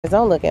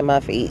Don't look at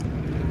my feet.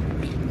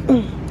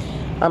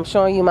 I'm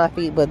showing you my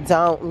feet, but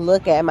don't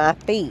look at my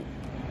feet.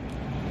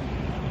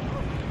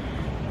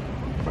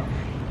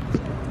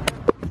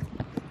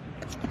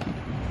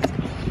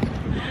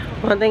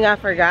 One thing I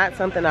forgot,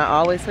 something I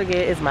always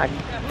forget, is my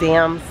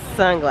damn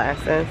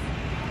sunglasses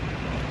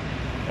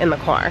in the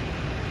car.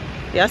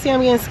 Y'all see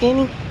I'm getting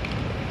skinny?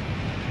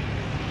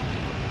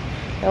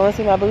 Y'all wanna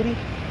see my booty?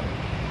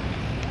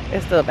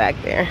 It's still back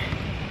there.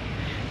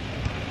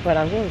 But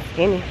I'm getting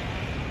skinny.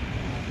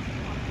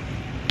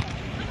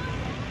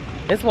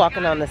 This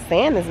walking on the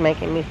sand is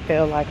making me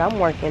feel like I'm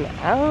working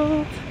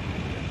out.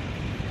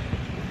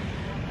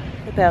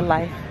 Look at that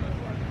life.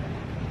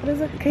 What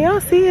is it? Can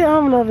y'all see it? I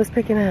don't know if it's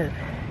picking up.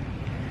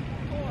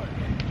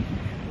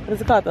 What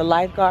is it called? The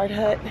lifeguard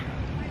hut?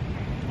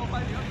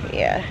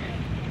 Yeah.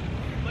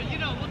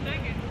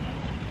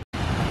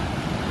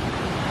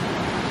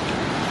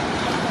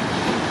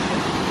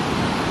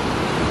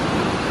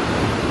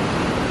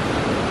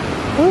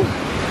 Ooh,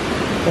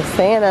 the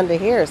sand under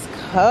here is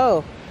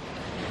cold.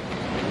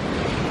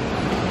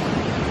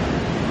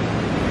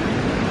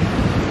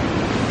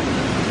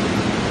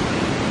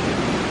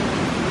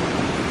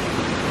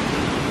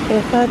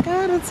 If I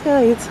gotta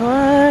tell you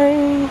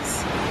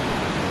twice.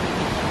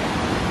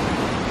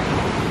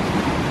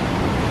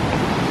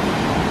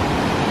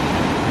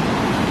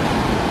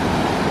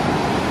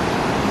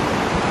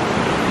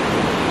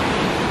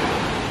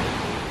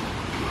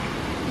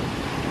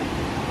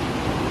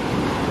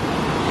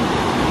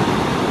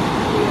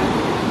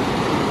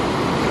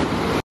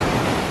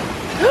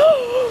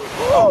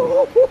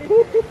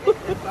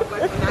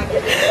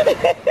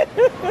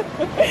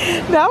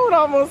 That one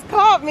almost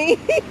caught me.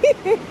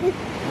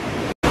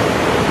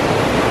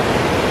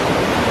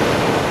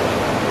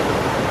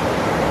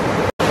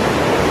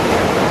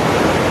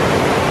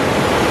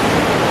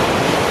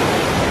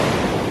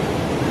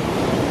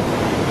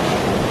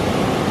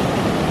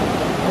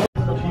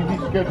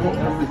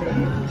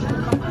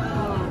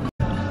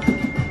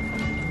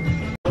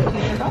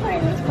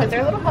 Put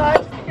their little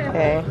bud.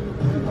 Okay.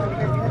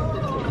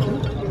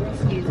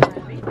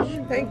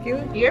 Thank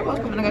you. You're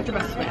welcome. I got your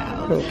best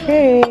friend.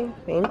 Okay.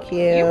 Thank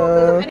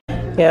you.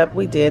 Yep,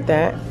 we did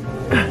that.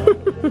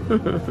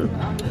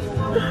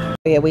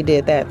 Yeah, we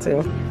did that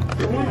too.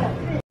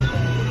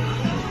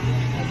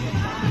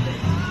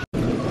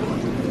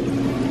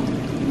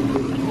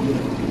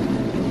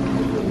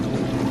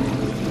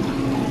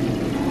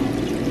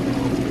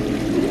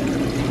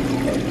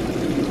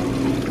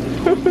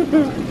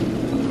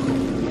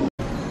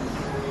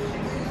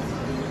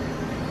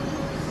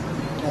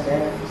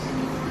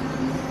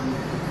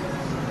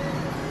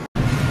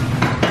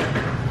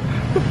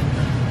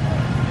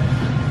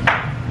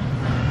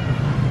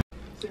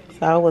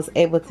 So I was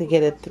able to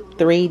get a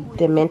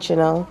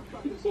three-dimensional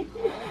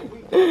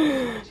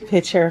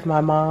picture of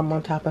my mom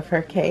on top of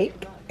her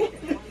cake.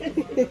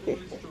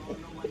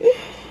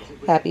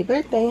 Happy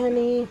birthday,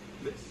 honey.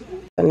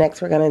 So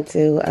next we're gonna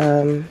do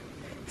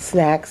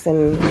snacks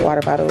and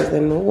water bottles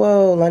and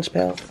whoa, lunch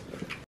pails.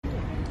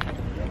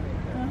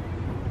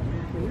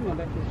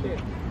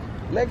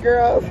 Let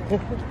girls.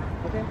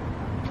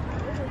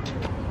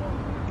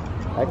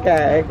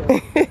 Okay.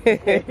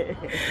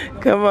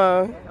 Come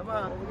on. Come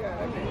on.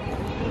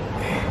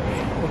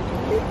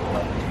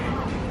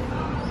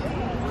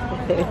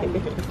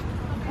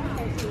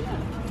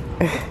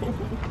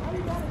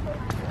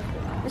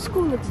 This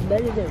school looks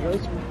better than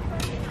Richmond.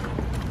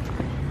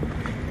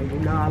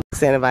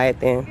 Stand by it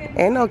then.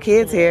 Ain't no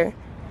kids here.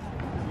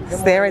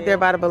 Stand right there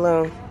by the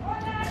balloon.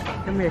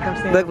 Come here, come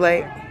stand. Look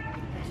late.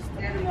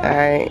 All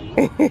right.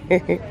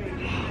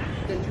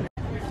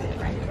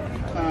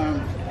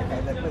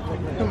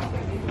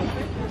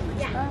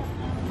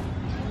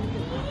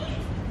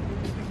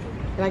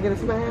 Can I get a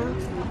smile?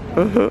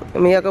 Mm-hmm.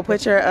 Miyoko,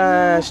 put your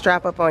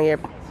strap up on your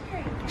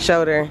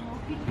shoulder.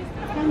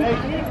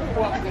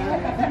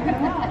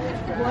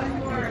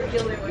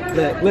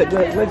 Look,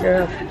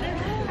 girl.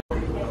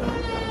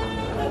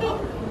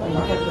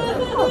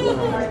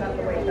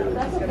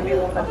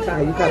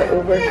 You got an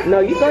Uber? No,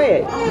 you go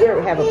ahead. You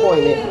don't have an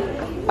appointment.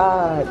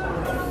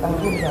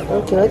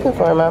 What you looking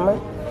for, Mama?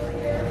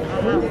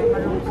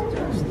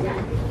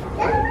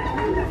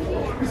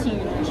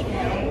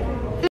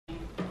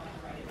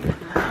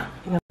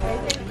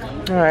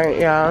 Alright,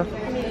 y'all.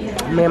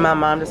 Me and my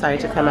mom decided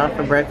to come out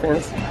for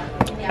breakfast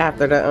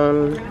after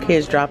the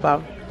kids drop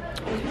off.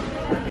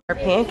 Our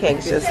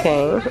pancakes just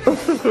came.